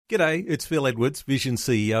G'day, it's Phil Edwards, Vision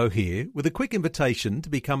CEO here, with a quick invitation to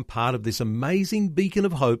become part of this amazing beacon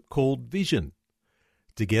of hope called Vision.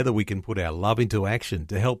 Together we can put our love into action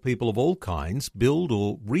to help people of all kinds build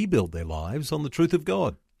or rebuild their lives on the truth of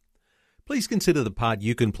God. Please consider the part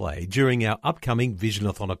you can play during our upcoming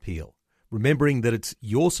Visionathon appeal, remembering that it's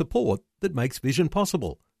your support that makes Vision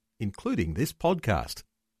possible, including this podcast.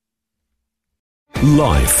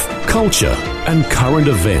 Life, culture, and current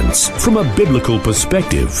events from a biblical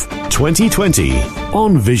perspective. 2020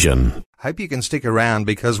 on Vision. Hope you can stick around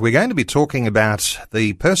because we're going to be talking about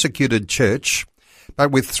the persecuted church,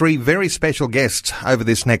 but with three very special guests over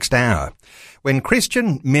this next hour. When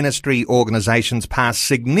Christian ministry organisations pass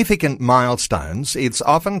significant milestones, it's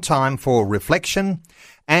often time for reflection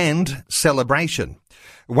and celebration.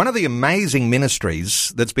 One of the amazing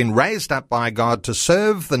ministries that's been raised up by God to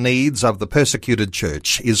serve the needs of the persecuted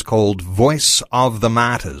church is called Voice of the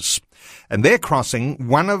Martyrs. And they're crossing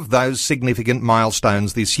one of those significant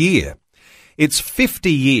milestones this year. It's 50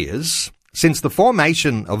 years since the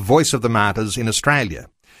formation of Voice of the Martyrs in Australia,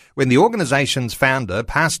 when the organisation's founder,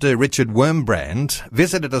 Pastor Richard Wurmbrand,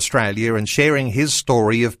 visited Australia and sharing his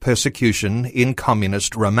story of persecution in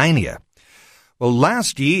communist Romania. Well,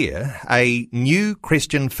 last year, a new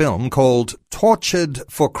Christian film called Tortured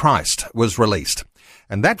for Christ was released.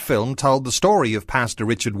 And that film told the story of Pastor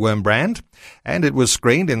Richard Wurmbrand, and it was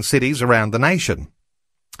screened in cities around the nation.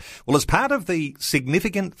 Well, as part of the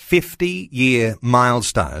significant 50-year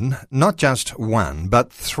milestone, not just one,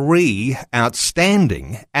 but three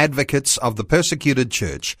outstanding advocates of the persecuted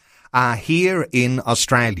church are here in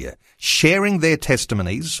Australia, sharing their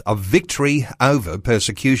testimonies of victory over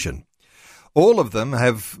persecution. All of them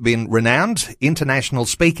have been renowned international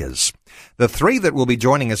speakers. The three that will be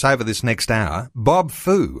joining us over this next hour, Bob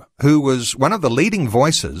Fu, who is one of the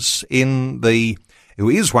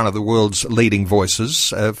world's leading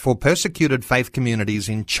voices for persecuted faith communities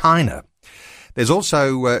in China. There's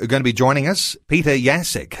also going to be joining us Peter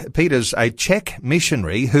Jacek. Peter's a Czech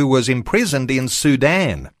missionary who was imprisoned in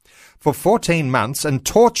Sudan for 14 months and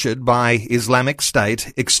tortured by Islamic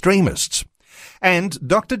State extremists. And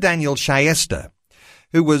Dr. Daniel Shyester,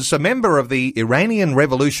 who was a member of the Iranian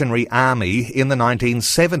Revolutionary Army in the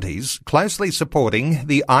 1970s, closely supporting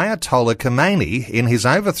the Ayatollah Khomeini in his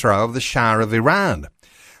overthrow of the Shah of Iran.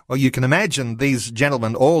 Well, you can imagine these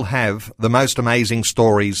gentlemen all have the most amazing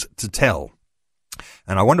stories to tell.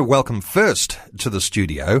 And I want to welcome first to the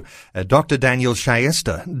studio Dr. Daniel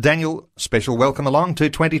Shyester. Daniel, special welcome along to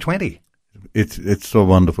 2020. It's so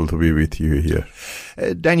wonderful to be with you here.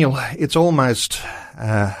 Daniel, it's almost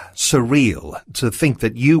surreal to think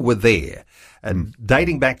that you were there,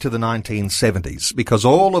 dating back to the 1970s, because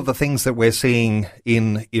all of the things that we're seeing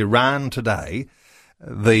in Iran today,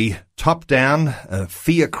 the top-down,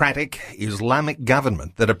 theocratic Islamic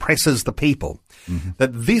government that oppresses the people, that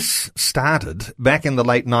this started back in the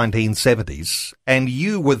late 1970s, and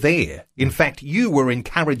you were there. In fact, you were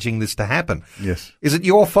encouraging this to happen. Yes. Is it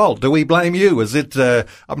your fault? Do we blame you? Is it,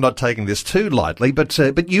 I'm not taking this too lightly, but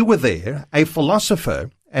you were there, a philosopher,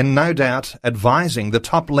 and no doubt advising the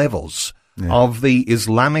top levels of the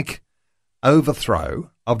Islamic overthrow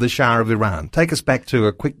of the Shah of Iran. Take us back to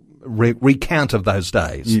a quick recount of those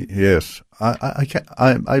days. Yes,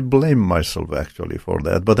 I blame myself actually for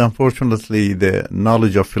that, but unfortunately the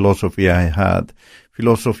knowledge of philosophy I had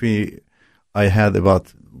about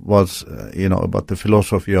the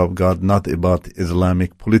philosophy of God, not about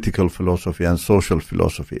Islamic political philosophy and social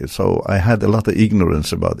philosophy. So I had a lot of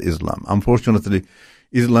ignorance about Islam. Unfortunately,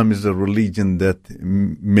 Islam is a religion that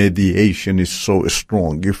mediation is so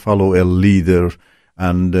strong. You follow a leader,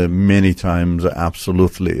 and many times,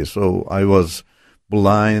 absolutely. So I was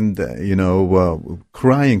blind,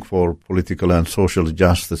 crying for political and social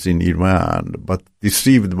justice in Iran, but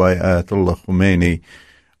deceived by Ayatollah Khomeini,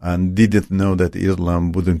 and didn't know that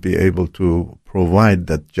Islam wouldn't be able to provide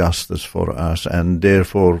that justice for us, and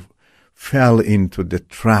therefore fell into the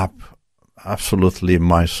trap, absolutely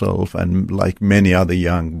myself, and like many other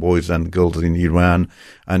young boys and girls in Iran,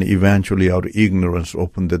 and eventually our ignorance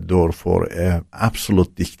opened the door for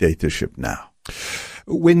absolute dictatorship now.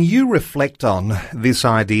 When you reflect on this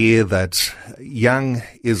idea that young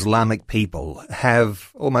Islamic people have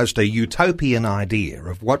almost a utopian idea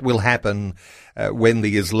of what will happen when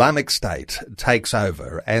the Islamic State takes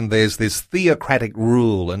over, and there's this theocratic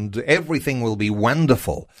rule and everything will be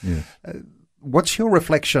wonderful, what's your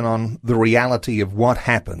reflection on the reality of what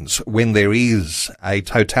happens when there is a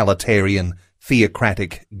totalitarian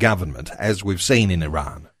theocratic government, as we've seen in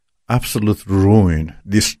Iran? Absolute ruin,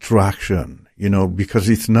 destruction, because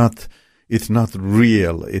it's not it's not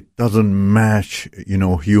real. It doesn't match,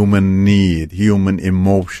 human need, human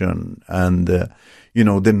emotion, and,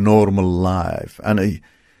 the normal life. And,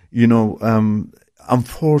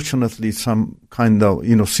 unfortunately, some kind of,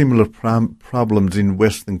 similar problems in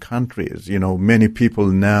Western countries. Many people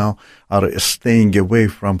now are staying away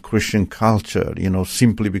from Christian culture,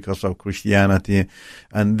 simply because of Christianity.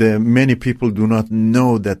 And many people do not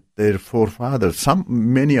know that their forefathers,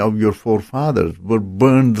 many of your forefathers were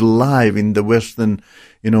burned alive in the Western,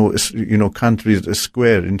 countries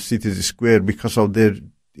square, in cities square, because of their,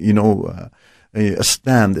 a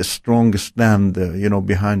strong stand,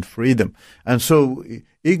 behind freedom. And so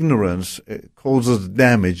ignorance causes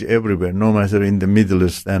damage everywhere, no matter in the Middle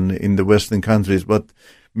East and in the Western countries. But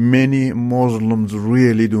many Muslims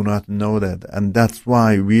really do not know that. And that's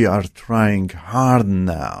why we are trying hard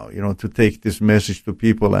now, to take this message to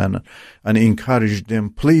people and encourage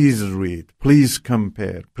them. Please read, please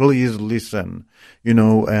compare, please listen,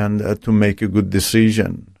 and to make a good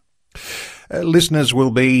decision. Listeners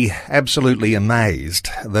will be absolutely amazed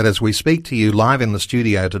that as we speak to you live in the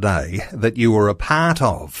studio today, that you were a part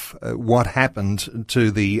of what happened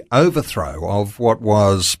to the overthrow of what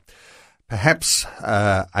was perhaps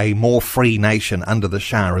a more free nation under the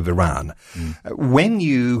Shah of Iran. When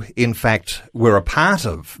you, in fact, were a part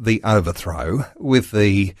of the overthrow with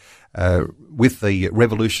the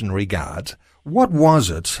Revolutionary Guard, what was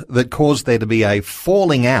it that caused there to be a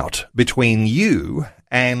falling out between you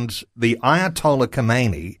and the Ayatollah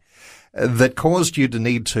Khomeini that caused you to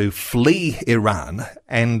need to flee Iran?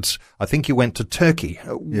 And I think you went to Turkey.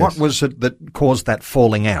 Yes. What was it that caused that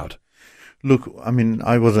falling out? Look,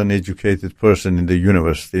 I was an educated person in the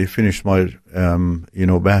university, finished my,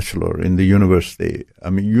 bachelor in the university.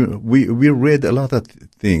 We read a lot of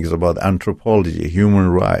things about anthropology, human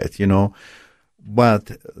rights,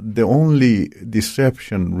 but the only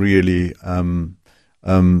deception really,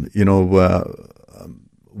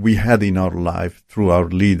 we had in our life through our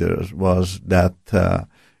leaders was that,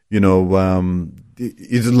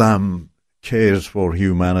 Islam cares for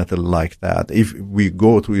humanity like that. If we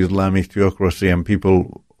go to Islamic theocracy and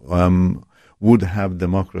people would have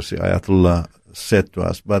democracy, Ayatollah said to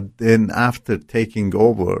us. But then after taking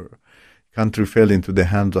over, country fell into the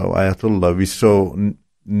hands of Ayatollah. We saw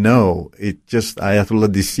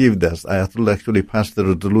Ayatollah deceived us. Ayatollah actually passed a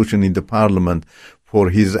resolution in the parliament for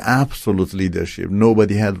his absolute leadership.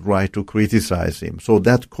 Nobody had right to criticize him. So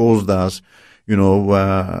that caused us,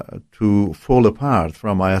 to fall apart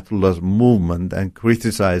from Ayatollah's movement and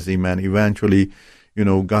criticize him, and eventually,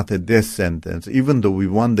 got a death sentence, even though we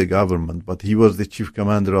won the government. But he was the chief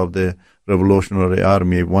commander of the Revolutionary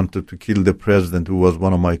Army, he wanted to kill the president, who was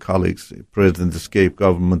one of my colleagues. The president escaped,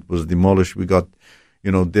 government was demolished. We got,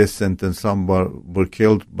 death sentence. Some were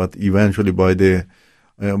killed, but eventually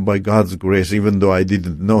by God's grace, even though I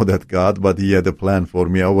didn't know that God, but He had a plan for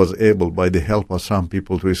me, I was able, by the help of some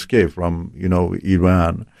people, to escape from,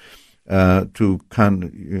 Iran, to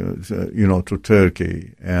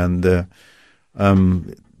Turkey. And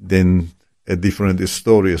then a different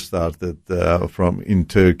story started in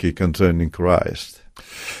Turkey concerning Christ.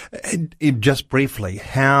 Just briefly,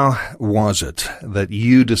 how was it that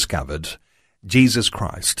you discovered Jesus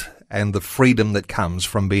Christ and the freedom that comes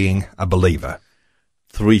from being a believer?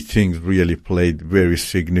 Three things really played very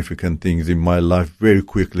significant things in my life. Very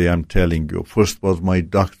quickly, I'm telling you. First was my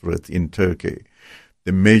doctorate in Turkey.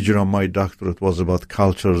 The major of my doctorate was about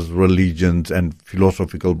cultures, religions, and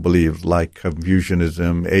philosophical beliefs like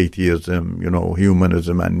Confucianism, atheism,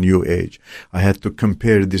 humanism, and New Age. I had to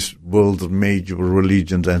compare this world's major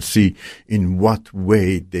religions and see in what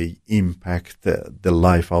way they impact the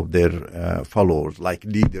life of their followers, like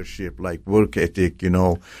leadership, like work ethic,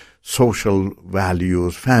 social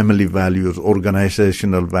values, family values,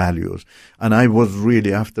 organizational values. And I was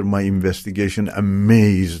really, after my investigation,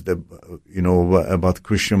 amazed, about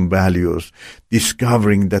Christian values,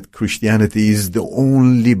 discovering that Christianity is the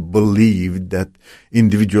only belief that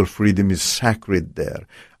individual freedom is sacred there.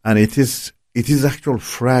 And it is actually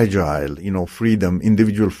fragile, freedom,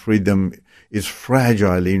 individual freedom is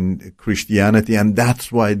fragile in Christianity, and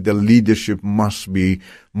that's why the leadership must be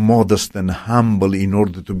modest and humble in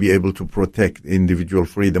order to be able to protect individual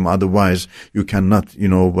freedom. Otherwise, you cannot,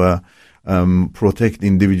 protect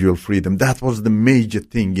individual freedom. That was the major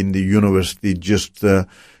thing in the university, just,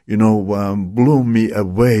 blew me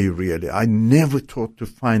away, really. I never thought to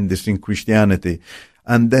find this in Christianity.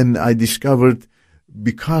 And then I discovered,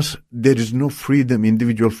 because there is no freedom,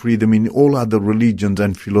 individual freedom in all other religions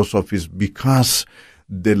and philosophies, because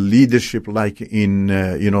the leadership, like in,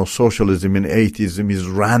 socialism, in atheism, is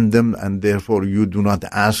random, and therefore you do not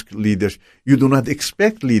ask leaders, you do not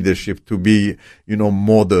expect leadership to be,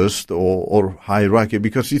 modest or hierarchy,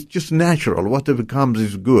 because it's just natural. Whatever comes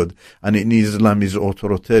is good. And in Islam is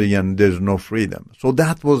authoritarian, there's no freedom. So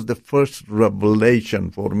that was the first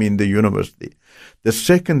revelation for me in the university. The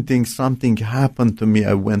second thing, something happened to me.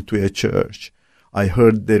 I went to a church. I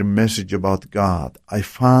heard their message about God. I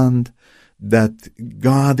found that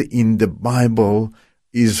God in the Bible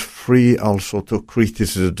is free also to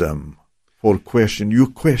criticism, for question. You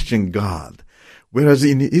question God. Whereas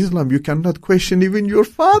in Islam, you cannot question even your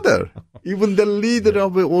father, even the leader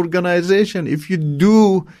of an organization. If you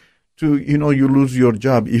do, you lose your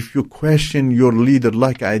job. If you question your leader,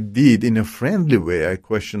 like I did in a friendly way, I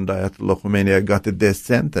questioned Ayatollah Khomeini, I got a death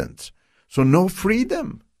sentence. So no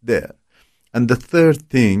freedom there. And the third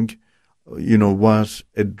thing, was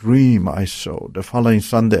a dream I saw. The following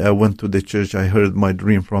Sunday, I went to the church. I heard my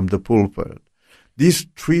dream from the pulpit. These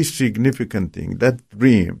three significant things, that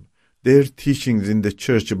dream, their teachings in the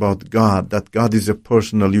church about God, that God is a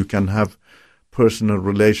personal, you can have personal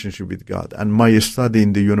relationship with God. And my study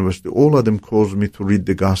in the university, all of them caused me to read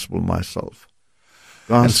the gospel myself.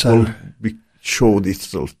 Gospel showed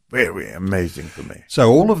itself very amazing to me. So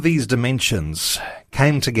all of these dimensions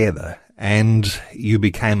came together and you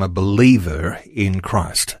became a believer in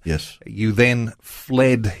Christ. Yes. You then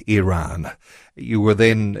fled Iran. You were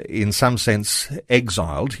then, in some sense,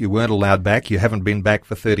 exiled. You weren't allowed back. You haven't been back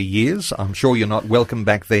for 30 years. I'm sure you're not welcome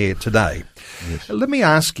back there today. Yes. Let me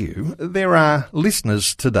ask you, there are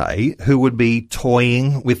listeners today who would be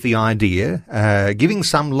toying with the idea, giving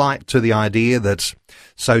some light to the idea that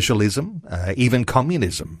socialism, even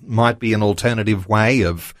communism, might be an alternative way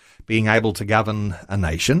of being able to govern a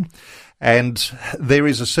nation. And there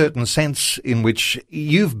is a certain sense in which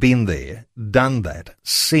you've been there, done that,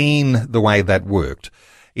 seen the way that worked.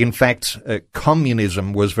 In fact,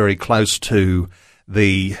 communism was very close to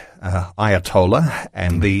the Ayatollah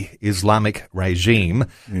and the Islamic regime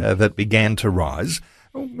that began to rise.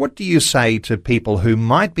 What do you say to people who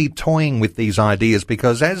might be toying with these ideas?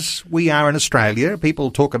 Because as we are in Australia,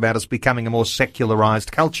 people talk about us becoming a more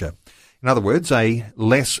secularized culture. In other words, a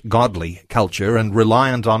less godly culture and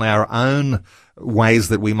reliant on our own ways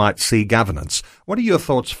that we might see governance. What are your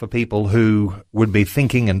thoughts for people who would be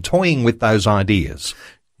thinking and toying with those ideas?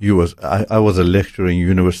 I was a lecturer in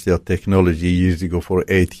University of Technology years ago for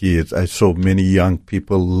 8 years. I saw many young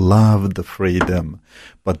people love the freedom,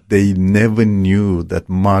 but they never knew that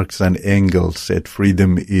Marx and Engels said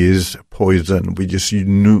freedom is poison. We just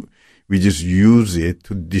use it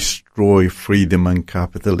to destroy freedom and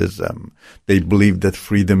capitalism. They believe that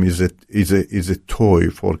freedom is a toy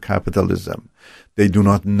for capitalism. They do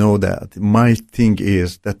not know that. My thing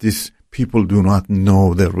is that these people do not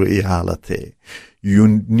know the reality. You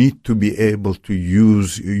need to be able to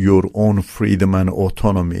use your own freedom and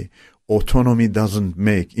autonomy.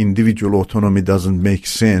 Individual autonomy doesn't make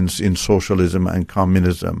sense in socialism and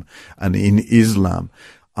communism and in Islam.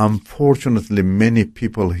 Unfortunately, many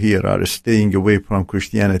people here are staying away from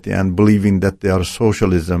Christianity and believing that they are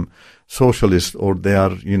socialist or they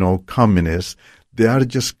are, communists. They are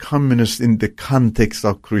just communists in the context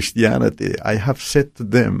of Christianity. I have said to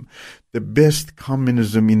them, the best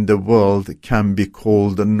communism in the world can be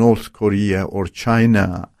called North Korea or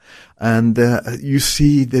China. And you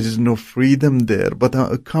see, there is no freedom there. But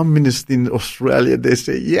a communist in Australia, they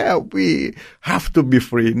say, yeah, we have to be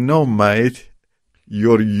free. No, mate.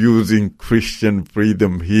 You're using Christian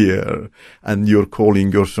freedom here, and you're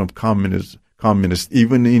calling yourself communist.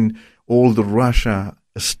 Even in old Russia,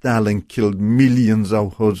 Stalin killed millions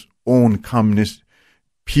of his own communist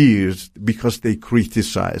peers because they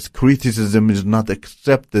criticized. Criticism is not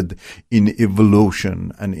accepted in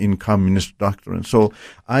evolution and in communist doctrine. So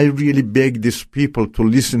I really beg these people to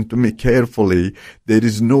listen to me carefully. There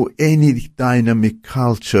is no any dynamic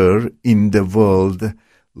culture in the world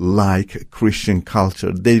like Christian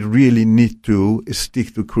culture. They really need to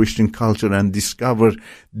stick to Christian culture and discover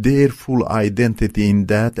their full identity in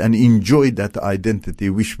that and enjoy that identity,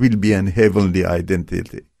 which will be an heavenly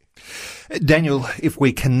identity. Daniel, if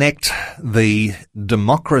we connect the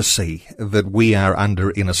democracy that we are under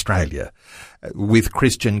in Australia with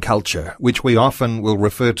Christian culture, which we often will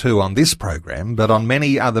refer to on this program, but on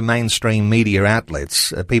many other mainstream media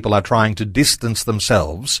outlets, people are trying to distance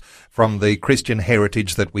themselves from the Christian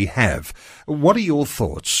heritage that we have. What are your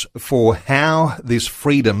thoughts for how this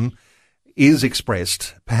freedom is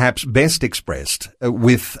expressed, perhaps best expressed,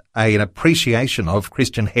 with an appreciation of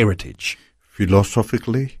Christian heritage?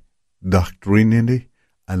 Philosophically, doctrinally,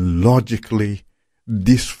 and logically,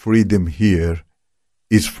 this freedom here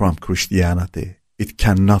is from Christianity. It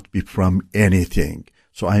cannot be from anything.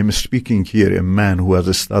 So I am speaking here, a man who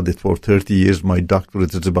has studied for 30 years. My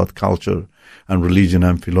doctorate is about culture and religion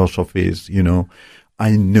and philosophies,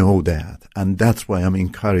 I know that. And that's why I'm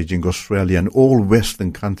encouraging Australia and all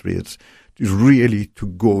Western countries really to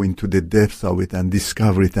go into the depths of it and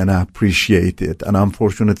discover it and appreciate it. And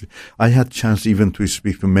unfortunately, I had chance even to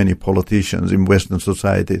speak to many politicians in Western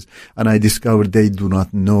societies, and I discovered they do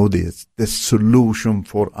not know this. The solution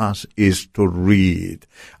for us is to read,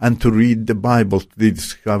 and to read the Bible to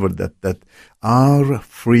discover that our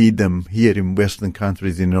freedom here in Western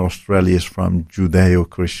countries in Australia is from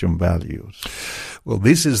Judeo-Christian values. Well,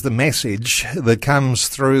 this is the message that comes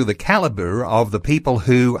through the calibre of the people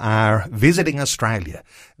who are visiting Australia.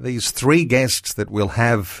 These three guests that we'll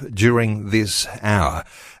have during this hour.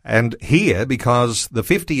 And here, because the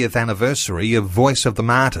 50th anniversary of Voice of the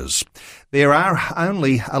Martyrs, there are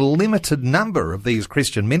only a limited number of these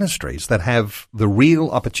Christian ministries that have the real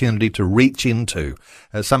opportunity to reach into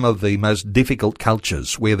some of the most difficult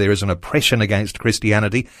cultures where there is an oppression against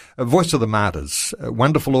Christianity. Voice of the Martyrs, a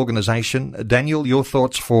wonderful organisation. Daniel, your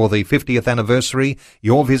thoughts for the 50th anniversary,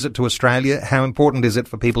 your visit to Australia, how important is it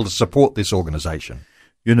for people to support this organisation?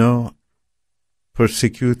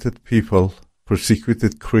 Persecuted people,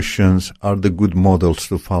 persecuted Christians are the good models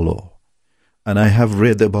to follow. And I have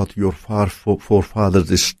read about your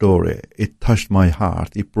forefathers' story. It touched my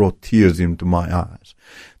heart. It brought tears into my eyes.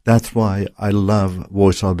 That's why I love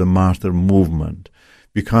Voice of the Martyr movement,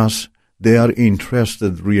 because they are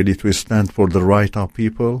interested really to stand for the right of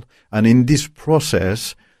people. And in this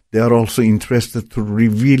process, they are also interested to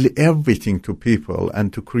reveal everything to people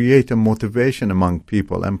and to create a motivation among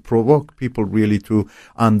people and provoke people really to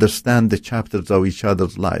understand the chapters of each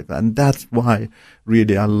other's life. And that's why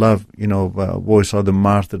really I love, Voice of the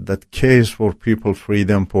Martyr, that cares for people's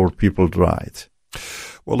freedom, for people's rights.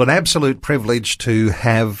 Well, an absolute privilege to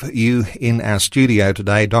have you in our studio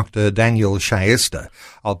today, Dr. Daniel Shyster.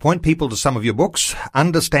 I'll point people to some of your books,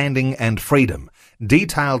 Understanding and Freedom,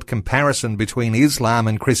 Detailed Comparison Between Islam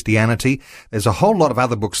and Christianity. There's a whole lot of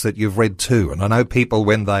other books that you've read too, and I know people,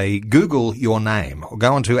 when they Google your name or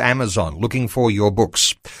go onto Amazon looking for your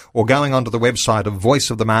books, or going onto the website of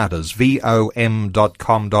Voice of the Martyrs, vom.com.au,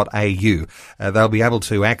 they'll be able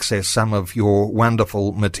to access some of your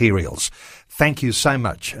wonderful materials. Thank you so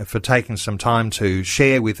much for taking some time to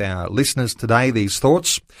share with our listeners today these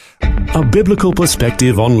thoughts. A biblical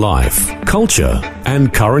perspective on life, culture,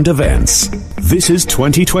 and current events. This is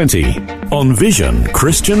 2020 on Vision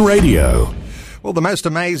Christian Radio. Well, the most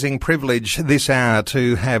amazing privilege this hour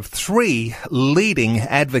to have three leading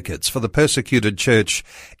advocates for the persecuted church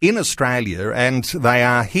in Australia, and they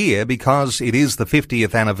are here because it is the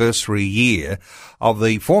 50th anniversary year of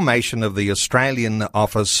the formation of the Australian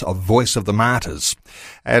office of Voice of the Martyrs.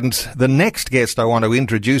 And the next guest I want to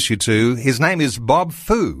introduce you to, his name is Bob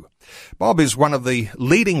Fu. Bob is one of the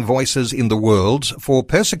leading voices in the world for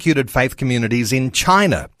persecuted faith communities in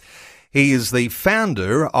China. He is the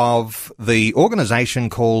founder of the organisation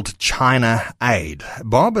called China Aid.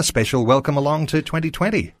 Bob, a special welcome along to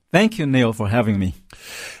 2020. Thank you, Neil, for having me.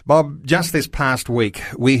 Bob, just this past week,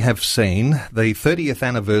 we have seen the 30th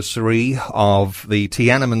anniversary of the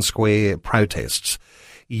Tiananmen Square protests.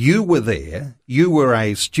 You were there. You were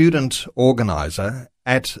a student organiser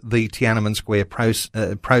at the Tiananmen Square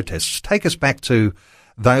protests. Take us back to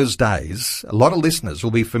those days. A lot of listeners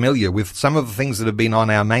will be familiar with some of the things that have been on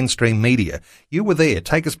our mainstream media. You were there.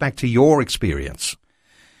 Take us back to your experience.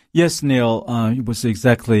 Yes, Neil, it was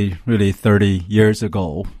exactly really 30 years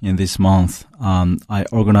ago in this month. I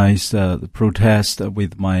organized the protest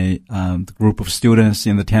with my group of students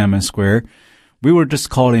in the Tiananmen Square. We were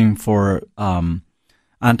just calling for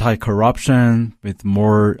anti-corruption with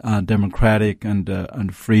more democratic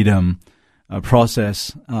and freedom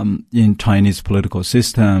process in Chinese political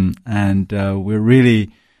system, and we're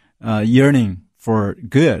really yearning for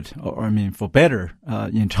good, for better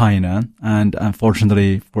in China. And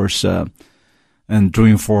unfortunately, of course, on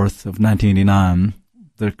June 4th of 1989,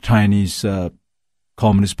 the Chinese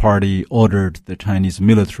Communist Party ordered the Chinese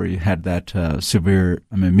military, had that severe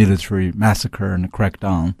military massacre and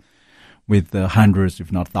crackdown, with hundreds,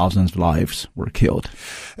 if not thousands of lives were killed.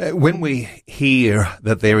 When we hear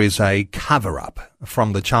that there is a cover-up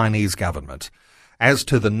from the Chinese government as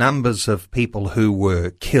to the numbers of people who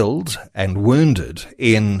were killed and wounded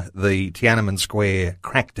in the Tiananmen Square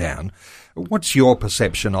crackdown, what's your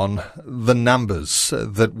perception on the numbers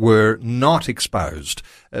that were not exposed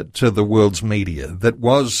to the world's media, that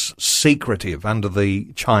was secretive under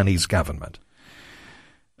the Chinese government?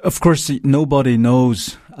 Of course, nobody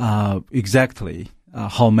knows exactly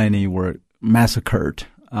how many were massacred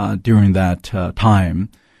during that time.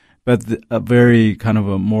 But a very kind of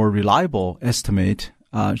a more reliable estimate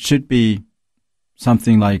should be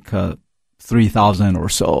something like 3,000 or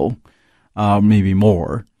so, maybe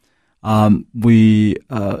more. We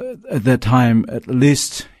at that time, at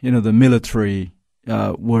least, the military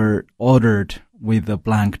were ordered with a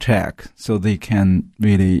blank check, so they can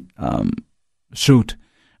really shoot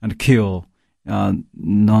and kill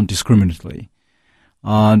non-discriminately.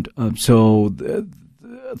 And so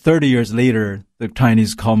 30 years later, the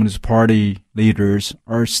Chinese Communist Party leaders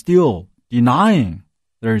are still denying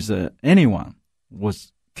there's anyone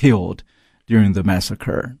was killed during the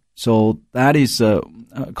massacre. So that is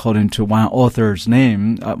according to one author's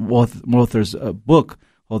name, author's book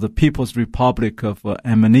called The People's Republic of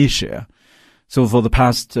Amnesia. So for the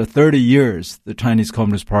past 30 years, the Chinese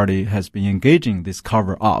Communist Party has been engaging this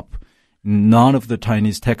cover-up. None of the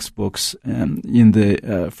Chinese textbooks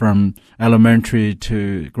from elementary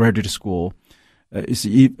to graduate school is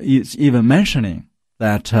even mentioning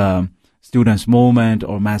that students' movement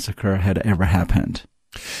or massacre had ever happened.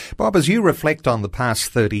 Bob, as you reflect on the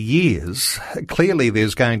past 30 years, clearly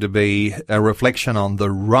there's going to be a reflection on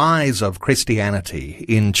the rise of Christianity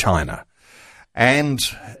in China, and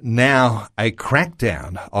now a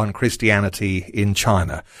crackdown on Christianity in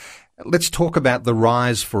China. Let's talk about the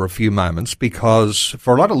rise for a few moments, because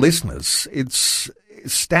for a lot of listeners, it's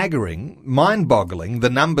staggering, mind-boggling, the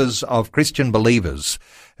numbers of Christian believers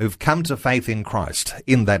who've come to faith in Christ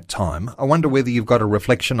in that time. I wonder whether you've got a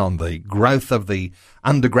reflection on the growth of the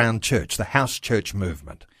underground church, the house church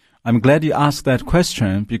movement. I'm glad you asked that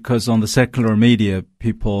question, because on the secular media,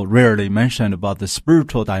 people rarely mention about the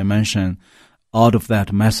spiritual dimension out of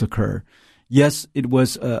that massacre. Yes, it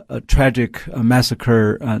was a tragic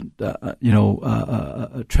massacre, and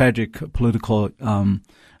a tragic political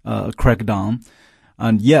crackdown,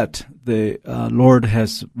 and yet the Lord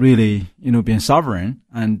has really, been sovereign.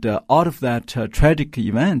 And out of that tragic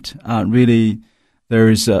event, really, there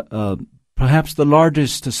is perhaps the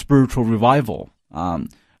largest spiritual revival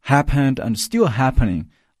happened and still happening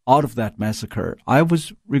out of that massacre. I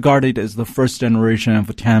was regarded as the first generation of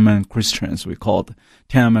Tiananmen Christians. We called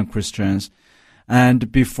Tiananmen Christians.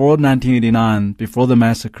 And before 1989, before the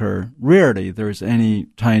massacre, rarely there's any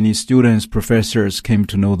Chinese students, professors came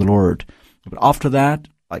to know the Lord. But after that,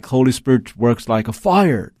 like Holy Spirit works like a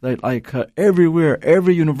fire. Everywhere,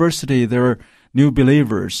 every university, there are new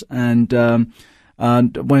believers. And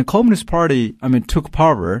when Communist Party, took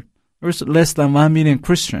power, there was less than 1 million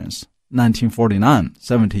Christians, 1949,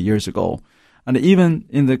 70 years ago. And even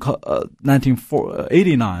in the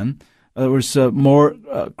 1989, there was more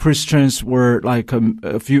Christians were like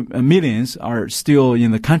a few millions are still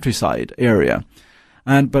in the countryside area.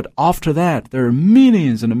 But after that, there are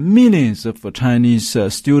millions and millions of Chinese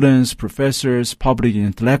students, professors, public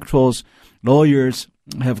intellectuals, lawyers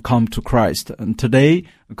have come to Christ. And today,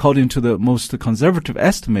 according to the most conservative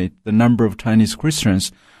estimate, the number of Chinese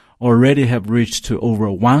Christians already have reached to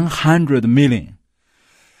over 100 million.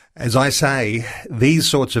 As I say, these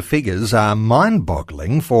sorts of figures are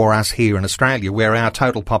mind-boggling for us here in Australia, where our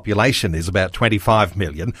total population is about 25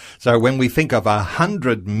 million. So when we think of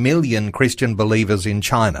 100 million Christian believers in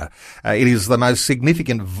China, it is the most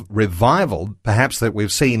significant revival, perhaps, that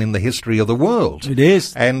we've seen in the history of the world. It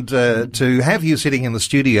is. And to have you sitting in the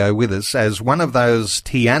studio with us as one of those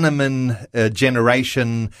Tiananmen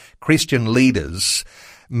generation Christian leaders,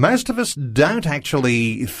 most of us don't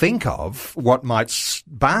actually think of what might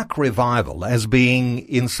spark revival as being,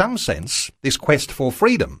 in some sense, this quest for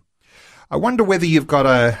freedom. I wonder whether you've got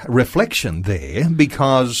a reflection there,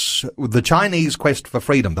 because the Chinese quest for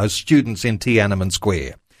freedom, those students in Tiananmen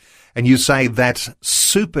Square, and you say that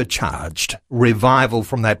supercharged revival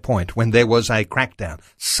from that point when there was a crackdown,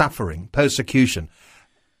 suffering, persecution,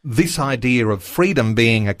 this idea of freedom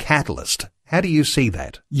being a catalyst. How do you see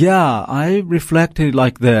that? Yeah, I reflected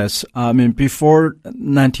like this. Before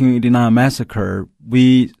 1989 massacre,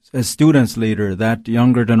 we, as students later, that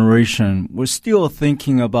younger generation, were still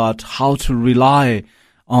thinking about how to rely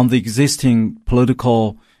on the existing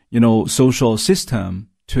political, social system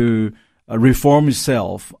to reform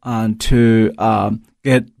itself and to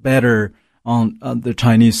get better on the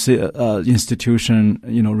Chinese institution,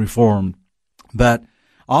 reform. But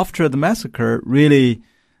after the massacre, really,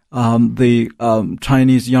 the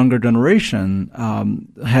Chinese younger generation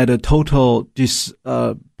had a total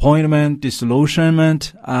disappointment,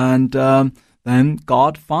 disillusionment, and then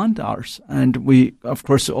God found us. And we, of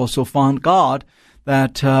course, also found God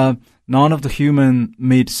that none of the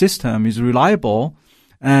human-made system is reliable,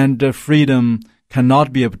 and freedom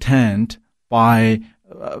cannot be obtained by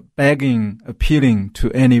appealing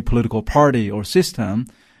to any political party or system.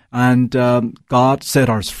 And God set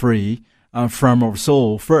us free from our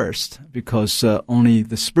soul first, because only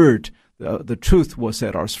the Spirit, the truth, will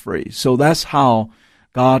set us free. So that's how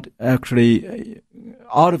God actually,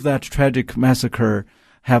 out of that tragic massacre,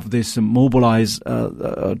 have this mobilize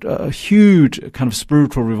a huge kind of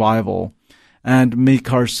spiritual revival, and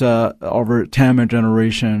make us, our time and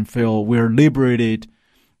generation, feel we're liberated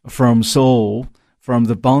from soul, from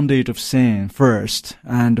the bondage of sin first,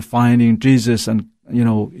 and finding Jesus and,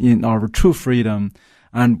 in our true freedom.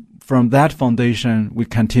 And from that foundation, we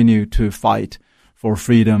continue to fight for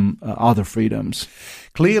freedom, other freedoms.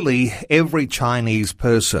 Clearly, every Chinese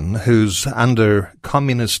person who's under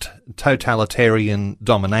communist totalitarian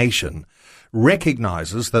domination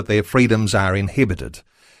recognizes that their freedoms are inhibited.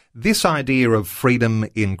 This idea of freedom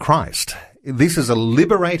in Christ, this is a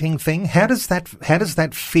liberating thing. How does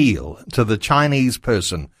that feel to the Chinese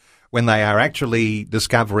person when they are actually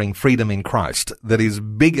discovering freedom in Christ that is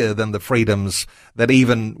bigger than the freedoms that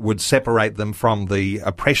even would separate them from the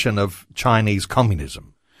oppression of Chinese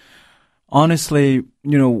communism? Honestly,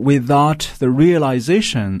 without the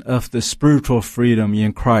realization of the spiritual freedom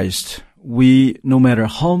in Christ, no matter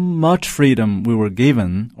how much freedom we were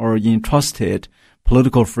given or entrusted,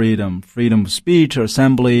 political freedom, freedom of speech or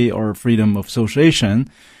assembly or freedom of association,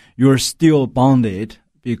 you're still bonded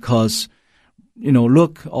because,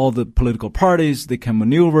 look, all the political parties, they can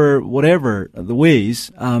maneuver whatever the ways,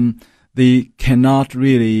 they cannot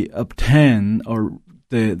really obtain or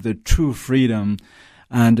the true freedom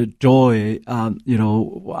and joy,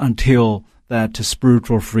 until that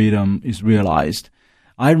spiritual freedom is realized.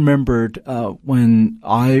 I remembered when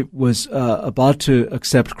I was about to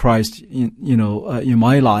accept Christ in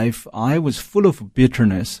my life, I was full of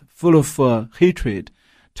bitterness, full of hatred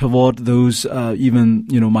toward those even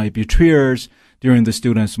my betrayers during the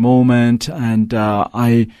student's moment, and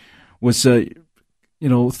I was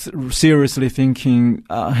seriously thinking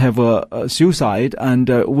have a suicide, and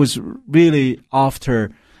was really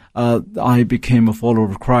after I became a follower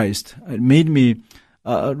of Christ. It made me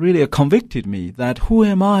really convicted me that who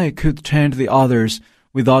am I could change the others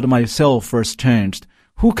without myself first changed?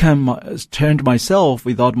 Who can change myself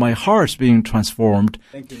without my heart being transformed?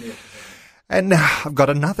 Thank you. And now I've got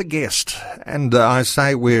another guest, and I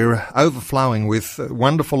say we're overflowing with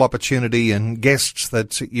wonderful opportunity and guests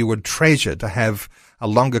that you would treasure to have a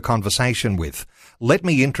longer conversation with. Let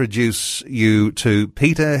me introduce you to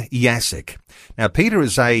Peter Jacek. Now, Peter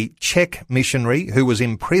is a Czech missionary who was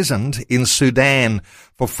imprisoned in Sudan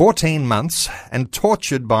for 14 months and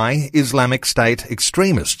tortured by Islamic State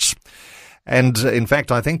extremists. And, in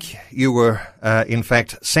fact, I think you were,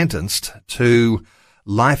 sentenced to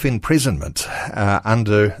life imprisonment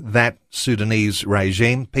under that Sudanese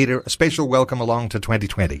regime. Peter, a special welcome along to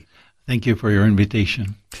 2020. Thank you for your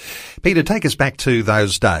invitation. Peter, take us back to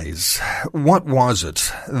those days. What was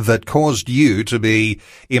it that caused you to be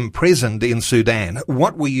imprisoned in Sudan?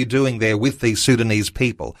 What were you doing there with these Sudanese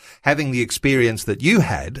people, having the experience that you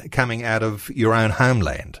had coming out of your own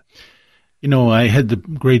homeland? I had the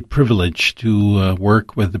great privilege to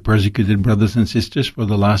work with the persecuted brothers and sisters for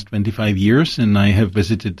the last 25 years, and I have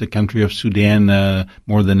visited the country of Sudan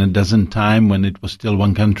more than a dozen times when it was still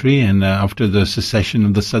one country, and after the secession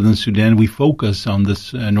of the southern Sudan, we focus on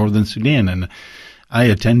this northern Sudan, and I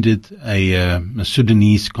attended a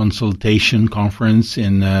Sudanese consultation conference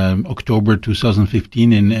in October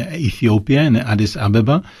 2015 in Ethiopia, in Addis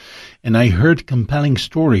Ababa. And I heard compelling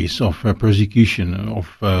stories of persecution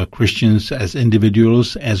of Christians as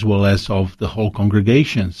individuals as well as of the whole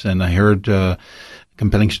congregations. And I heard a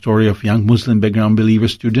compelling story of a young Muslim background believer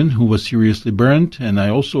student who was seriously burned. And I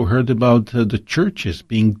also heard about the churches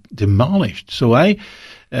being demolished. So I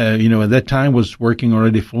at that time was working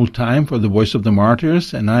already full time for the Voice of the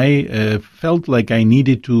Martyrs, and I felt like I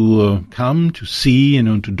needed to come to see,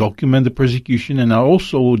 to document the persecution, and I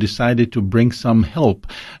also decided to bring some help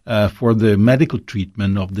for the medical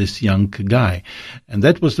treatment of this young guy, and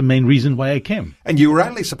that was the main reason why I came. And you were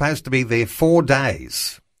only supposed to be there 4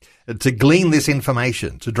 days to glean this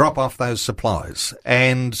information, to drop off those supplies,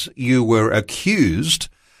 and you were accused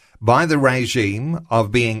by the regime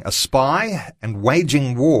of being a spy and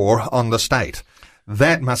waging war on the state.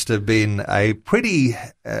 That must have been a pretty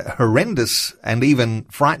horrendous and even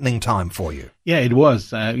frightening time for you. Yeah, it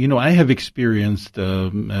was. I have experienced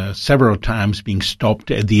several times being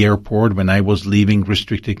stopped at the airport when I was leaving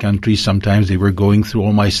restricted countries. Sometimes they were going through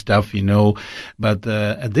all my stuff, But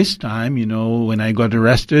at this time, when I got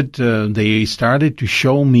arrested, they started to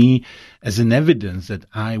show me as an evidence that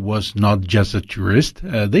I was not just a tourist.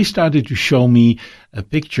 They started to show me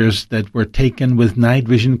pictures that were taken with night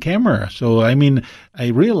vision camera. So, I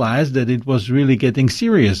realized that it was really getting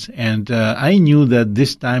serious. And I knew that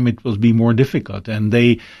this time it will be more difficult. And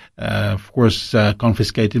they, of course,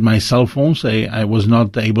 confiscated my cell phones. I was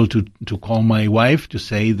not able to call my wife to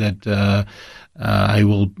say that I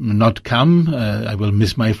will not come. I will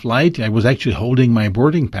miss my flight. I was actually holding my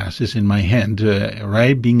boarding passes in my hand,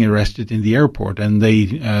 being arrested in the airport. And they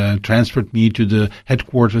transferred me to the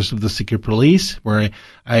headquarters of the secret police, where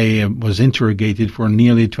I was interrogated for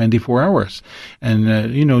nearly 24 hours. And,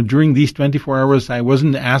 during these 24 hours, I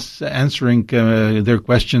wasn't answering their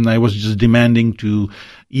question. I was just demanding to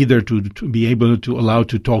either to be able to allow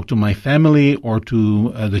to talk to my family or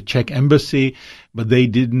to the Czech embassy, but they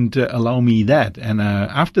didn't allow me that. And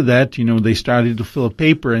after that, they started to fill a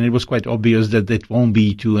paper, and it was quite obvious that it won't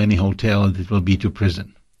be to any hotel, it will be to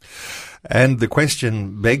prison. And the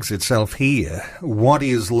question begs itself here, what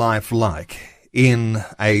is life like in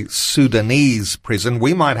a Sudanese prison?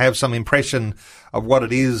 We might have some impression of what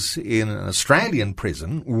it is in an Australian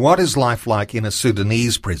prison. What is life like in a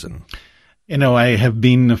Sudanese prison? I have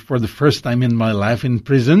been for the first time in my life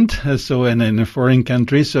imprisoned, in a foreign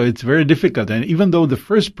country, so it's very difficult. And even though the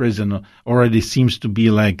first prison already seems to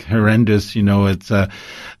be like horrendous, it's, a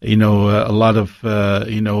lot of,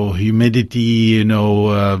 humidity,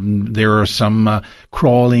 there are some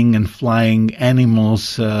crawling and flying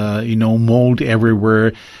animals, mold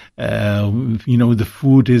everywhere. The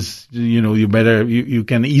food is, you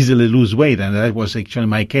can easily lose weight. And that was actually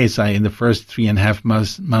my case. In the first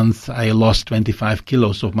 3.5 months, I lost 25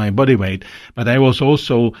 kilos of my body weight. But I was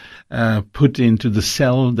also, put into the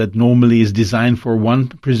cell that normally is designed for one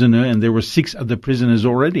prisoner, and there were 6 other prisoners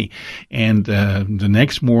already. And, the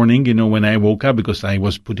next morning, when I woke up, because I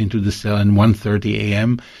was put into the cell at 1:30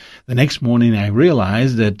 a.m., the next morning I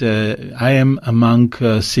realized that I am among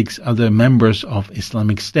 6 other members of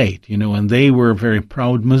Islamic State, and they were very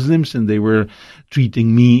proud Muslims, and they were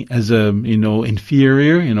treating me as a,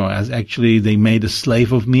 inferior, as actually they made a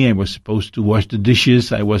slave of me. I was supposed to wash the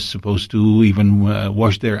dishes. I was supposed to even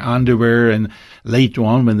wash their underwear. And later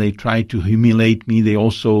on, when they tried to humiliate me, they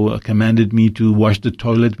also commanded me to wash the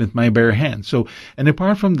toilet with my bare hands. So, and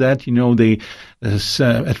apart from that, they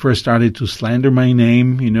at first started to slander my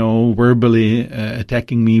name, verbally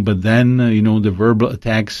attacking me. But then, the verbal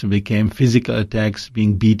attacks became physical attacks,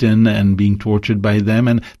 being beaten and being tortured by them.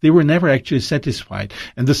 And they were never actually satisfied.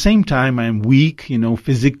 At the same time, I'm weak,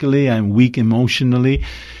 physically, I'm weak emotionally,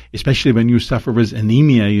 especially when you suffer with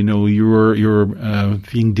anemia, you're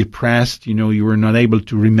feeling depressed, you are not able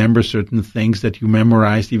to remember certain things that you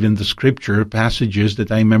memorized, even the scripture passages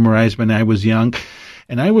that I memorized when I was young.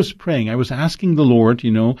 And I was praying, I was asking the Lord,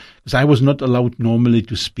 because I was not allowed normally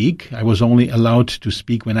to speak. I was only allowed to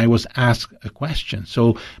speak when I was asked a question.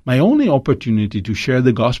 So my only opportunity to share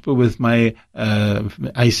the gospel with my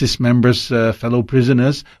ISIS members, fellow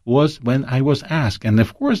prisoners, was when I was asked. And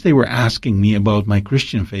of course they were asking me about my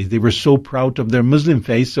Christian faith. They were so proud of their Muslim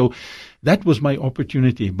faith. So that was my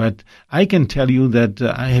opportunity. But I can tell you that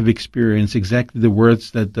I have experienced exactly the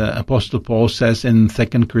words that Apostle Paul says in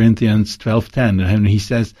 2 Corinthians 12:10. And he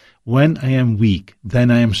says, when I am weak,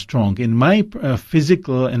 then I am strong. In my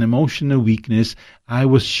physical and emotional weakness, I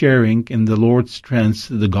was sharing in the Lord's strength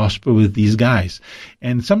the gospel with these guys.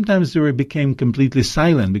 And sometimes they became completely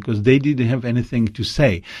silent because they didn't have anything to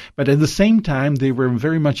say. But at the same time, they were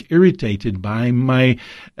very much irritated by my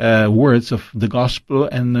words of the gospel.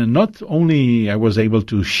 And not only I was able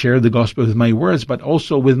to share the gospel with my words, but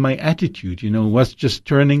also with my attitude, was just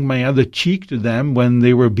turning my other cheek to them when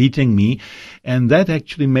they were beating me. And that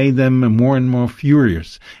actually made them more and more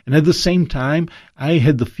furious. And at the same time, I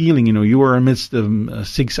had the feeling, you are amidst the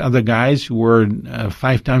 6 other guys who were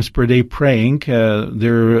 5 times per day praying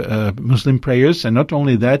their Muslim prayers. And not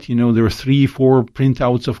only that, there were 3-4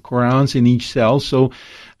 printouts of Qurans in each cell. So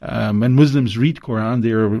when Muslims read Quran,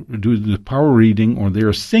 they do the power reading or they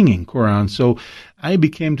are singing Quran. So I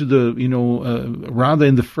became to the, rather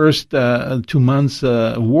in the first 2 months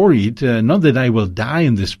worried, not that I will die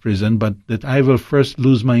in this prison, but that I will first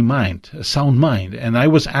lose my mind, a sound mind. And I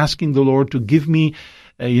was asking the Lord to give me,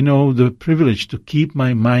 the privilege to keep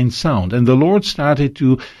my mind sound. And the Lord started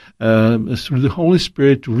to, through the Holy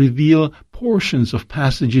Spirit, to reveal portions of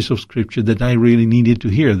passages of Scripture that I really needed to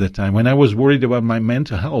hear at that time. When I was worried about my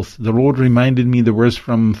mental health, the Lord reminded me the verse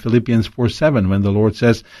from Philippians 4:7, when the Lord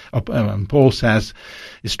says, Paul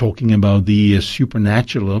is talking about the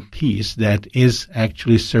supernatural peace that is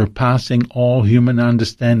actually surpassing all human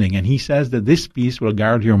understanding. And he says that this peace will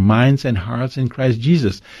guard your minds and hearts in Christ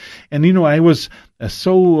Jesus. And, I was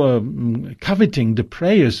so coveting the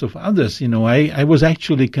prayers of others. I was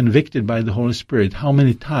actually convicted by the Holy Spirit how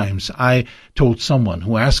many times I told someone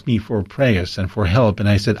who asked me for prayers and for help, and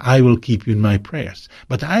I said, I will keep you in my prayers.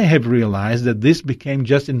 But I have realized that this became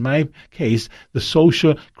just, in my case, the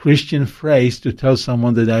social Christian phrase to tell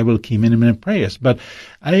someone that I will keep him in my prayers. But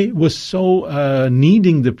I was so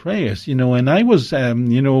needing the prayers, and I was,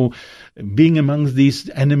 being amongst these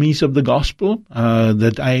enemies of the gospel,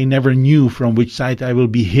 that I never knew from which side I will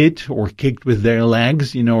be hit or kicked with their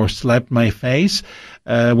legs, or slapped my face.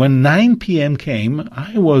 When 9 p.m. came,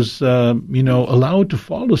 I was, allowed to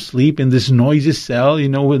fall asleep in this noisy cell,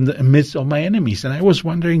 in the midst of my enemies. And I was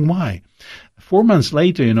wondering why. 4 months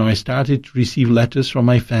later, I started to receive letters from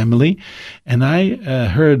my family, and I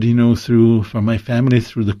heard, from my family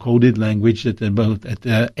through the coded language that about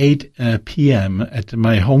at 8 p.m. at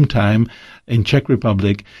my home time in Czech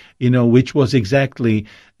Republic, which was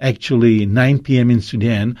actually 9 p.m. in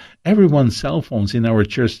Sudan, everyone's cell phones in our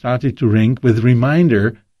church started to ring with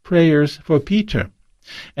reminder prayers for Peter.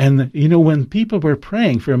 And, when people were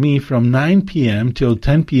praying for me from 9 p.m. till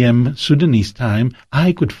 10 p.m. Sudanese time,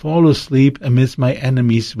 I could fall asleep amidst my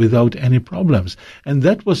enemies without any problems. And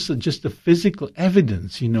that was just a physical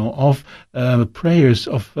evidence, of prayers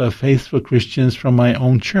of faithful Christians from my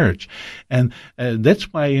own church. And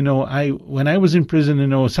that's why, when I was in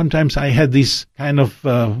prison, sometimes I had this kind of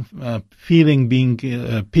feeling, being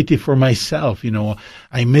pity for myself.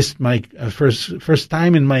 I missed my first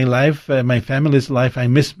time in my life, my family's life. I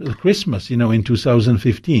missed Christmas, in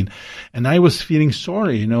 2015, and I was feeling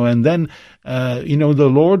sorry, and then, the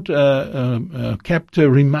Lord kept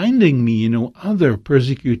reminding me, other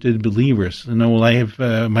persecuted believers. I have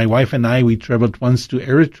my wife and I. We traveled once to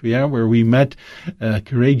Eritrea, where we met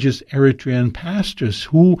courageous Eritrean pastors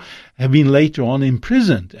who have been later on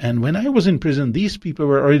imprisoned. And when I was in prison, these people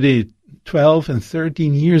were already 12 and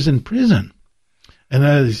 13 years in prison.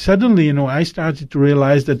 And suddenly, I started to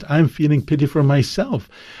realize that I'm feeling pity for myself.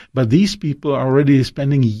 But these people are already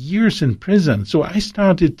spending years in prison. So I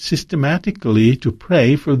started systematically to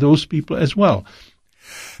pray for those people as well.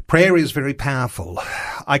 Prayer is very powerful.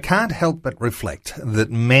 I can't help but reflect that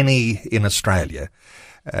many in Australia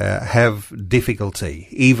have difficulty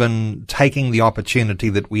even taking the opportunity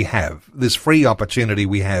that we have, this free opportunity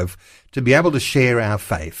we have, to be able to share our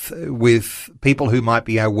faith with people who might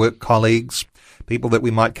be our work colleagues, people that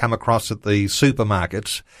we might come across at the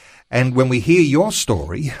supermarkets. And when we hear your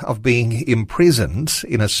story of being imprisoned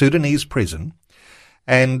in a Sudanese prison,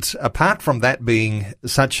 and apart from that being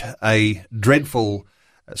such a dreadful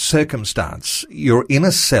circumstance, you're in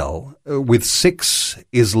a cell with 6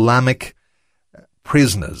 Islamic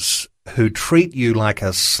prisoners who treat you like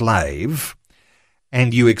a slave,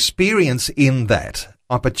 and you experience in that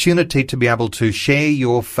opportunity to be able to share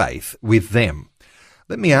your faith with them.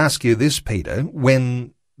 Let me ask you this, Peter,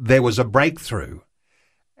 when there was a breakthrough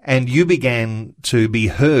and you began to be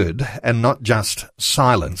heard and not just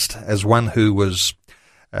silenced as one who was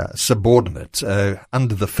subordinate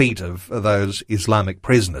under the feet of those Islamic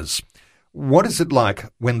prisoners, what is it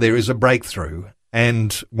like when there is a breakthrough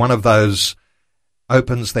and one of those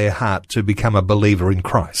opens their heart to become a believer in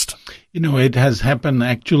Christ? It has happened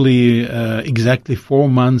actually exactly 4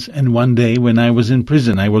 months and 1 day when I was in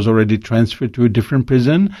prison. I was already transferred to a different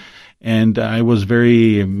prison, and I was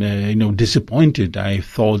very, disappointed. I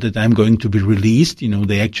thought that I'm going to be released.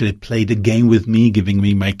 They actually played a game with me, giving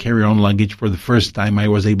me my carry-on luggage. For the first time, I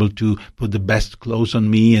was able to put the best clothes on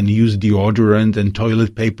me and use deodorant and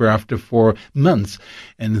toilet paper after 4 months.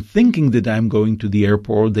 And thinking that I'm going to the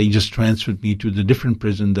airport, they just transferred me to the different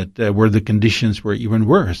prison that where the conditions were even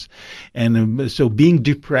worse. And so being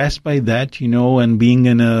depressed by that, and being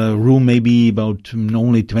in a room maybe about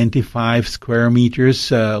only 25 square meters,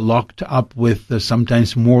 locked up with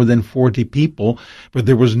sometimes more than 40 people, but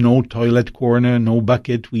there was no toilet corner, no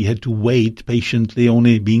bucket. We had to wait patiently,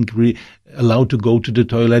 only being allowed to go to the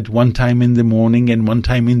toilet one time in the morning and one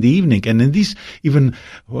time in the evening. And in these even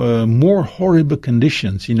more horrible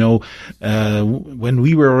conditions, when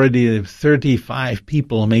we were already 35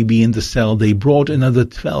 people maybe in the cell, they brought another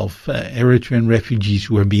 12 Eritrean refugees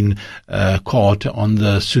who were being caught on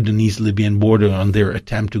the Sudanese-Libyan border on their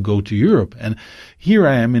attempt to go to Europe. And here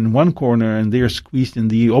I am in one corner and they are squeezed in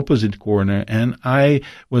the opposite corner. And I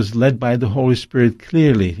was led by the Holy Spirit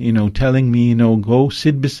clearly, telling me, go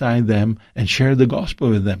sit beside them and share the gospel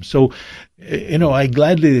with them. So, I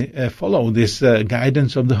gladly follow this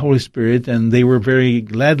guidance of the Holy Spirit, and they were very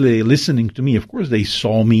gladly listening to me. Of course, they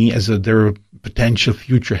saw me as their potential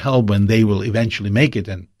future help when they will eventually make it,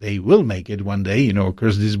 and they will make it one day,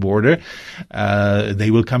 across this border. They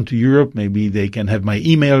will come to Europe. Maybe they can have my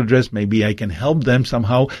email address. Maybe I can help them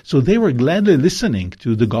somehow. So they were gladly listening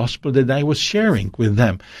to the gospel that I was sharing with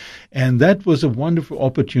them. And that was a wonderful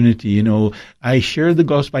opportunity. I shared the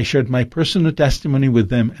gospel. I shared my personal testimony with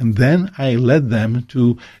them, and then I led them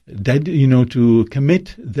to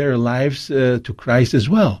commit their lives to Christ as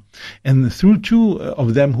well. And through two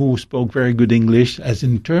of them who spoke very good English as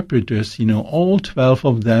interpreters, all 12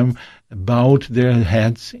 of them bowed their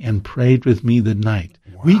heads and prayed with me that night.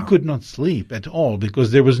 Wow. We could not sleep at all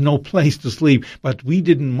because there was no place to sleep, but we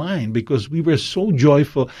didn't mind because we were so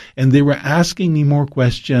joyful, and they were asking me more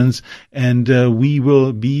questions, and we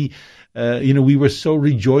were so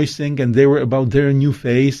rejoicing, and they were about their new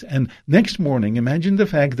faith. And next morning, imagine the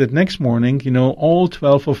fact that next morning, all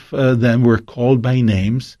 12 of them were called by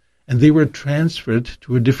names, and they were transferred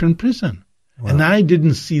to a different prison. Wow. And I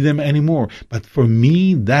didn't see them anymore. But for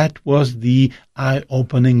me, that was the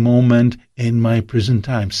eye-opening moment in my prison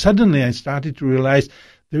time. Suddenly, I started to realize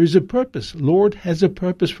there is a purpose. Lord has a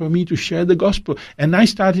purpose for me to share the gospel. And I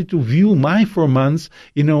started to view my 4 months,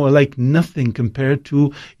 like nothing compared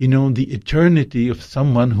to, the eternity of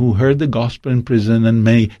someone who heard the gospel in prison and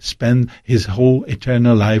may spend his whole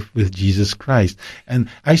eternal life with Jesus Christ. And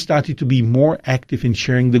I started to be more active in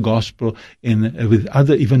sharing the gospel with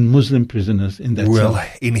other, even Muslim prisoners in that cell. Well,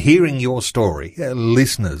 in hearing your story,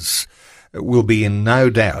 listeners will be in no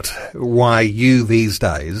doubt why you these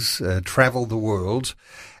days travel the world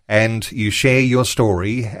and you share your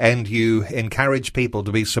story and you encourage people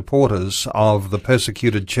to be supporters of the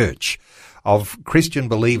persecuted church, of Christian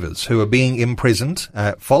believers who are being imprisoned,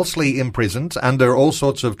 falsely imprisoned under all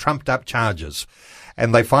sorts of trumped up charges.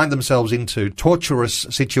 And they find themselves into torturous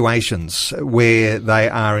situations where they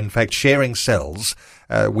are in fact sharing cells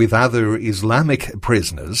with other Islamic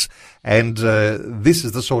prisoners. And this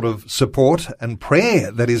is the sort of support and prayer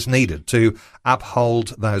that is needed to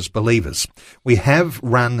uphold those believers. We have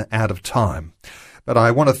run out of time, but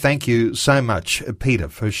I want to thank you so much, Peter,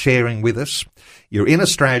 for sharing with us. You're in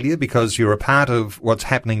Australia because you're a part of what's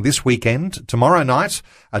happening this weekend. Tomorrow night,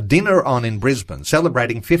 a dinner on in Brisbane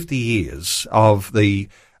celebrating 50 years of the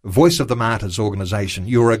Voice of the Martyrs organisation.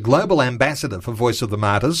 You're a global ambassador for Voice of the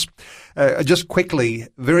Martyrs. Just quickly,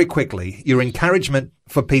 very quickly, your encouragement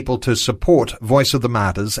for people to support Voice of the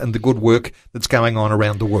Martyrs and the good work that's going on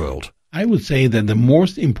around the world. I would say that the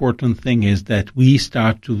most important thing is that we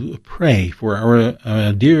start to pray for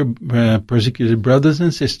our dear persecuted brothers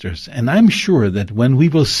and sisters. And I'm sure that when we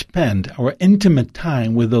will spend our intimate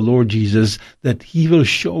time with the Lord Jesus, that He will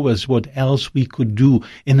show us what else we could do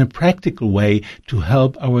in a practical way to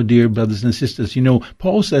help our dear brothers and sisters.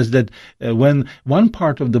 Paul says that when one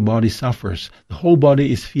part of the body suffers, the whole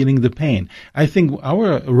body is feeling the pain. I think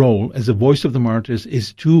our role as a Voice of the Martyrs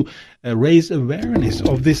is to raise awareness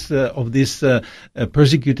of this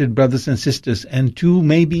persecuted brothers and sisters, and to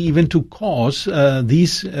maybe even to cause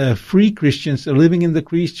these free Christians living in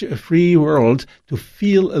the free world to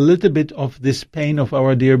feel a little bit of this pain of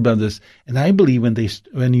our dear brothers. And I believe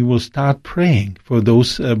when you will start praying for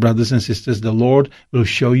those brothers and sisters, the Lord will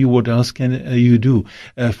show you what else can you do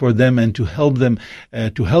for them, and to help them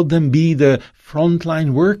be the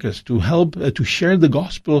frontline workers, to help to share the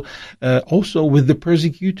gospel also with the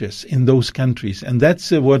persecutors in those countries. And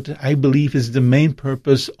that's what I believe is the main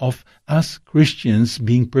purpose of us Christians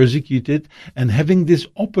being persecuted and having this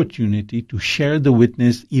opportunity to share the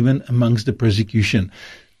witness even amongst the persecution.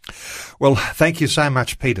 Well, thank you so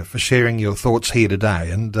much, Peter, for sharing your thoughts here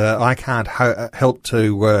today. And I can't help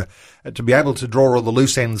to be able to draw all the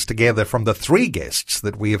loose ends together from the three guests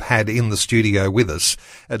that we have had in the studio with us.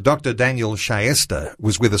 Dr. Daniel Schaester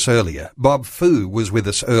was with us earlier. Bob Fu was with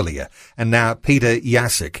us earlier. And now Peter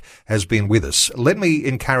Jacek has been with us. Let me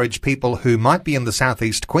encourage people who might be in the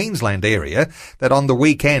southeast Queensland area that on the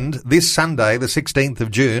weekend, this Sunday, the 16th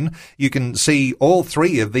of June, you can see all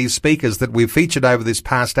three of these speakers that we've featured over this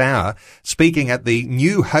past hour speaking at the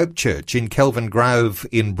New Hope Church in Kelvin Grove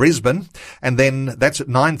in Brisbane. And then that's at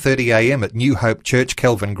 9:30am at New Hope Church,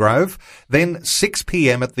 Kelvin Grove. Then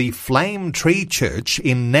 6pm at the Flame Tree Church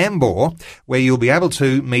in Nambour, where you'll be able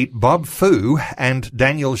to meet Bob Fu and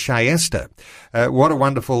Daniel Shayester. What a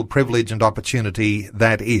wonderful privilege and opportunity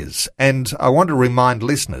that is. And I want to remind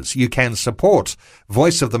listeners, you can support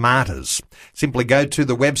Voice of the Martyrs. Simply go to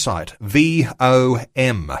the website,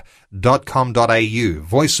 vom.com.au.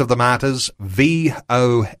 Voice of the Martyrs,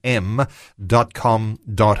 vom.com.au.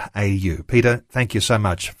 Peter, thank you so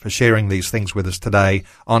much for sharing these things with us today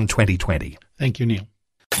on 2020. Thank you, Neil.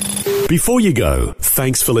 Before you go,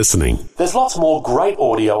 thanks for listening. There's lots more great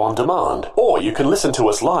audio on demand, or you can listen to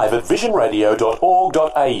us live at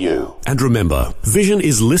visionradio.org.au. And remember, Vision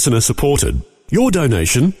is listener supported. Your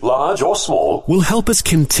donation, large or small, will help us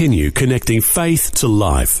continue connecting faith to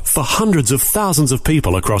life for hundreds of thousands of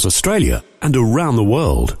people across Australia and around the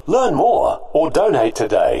world. Learn more or donate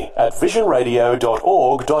today at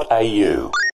visionradio.org.au.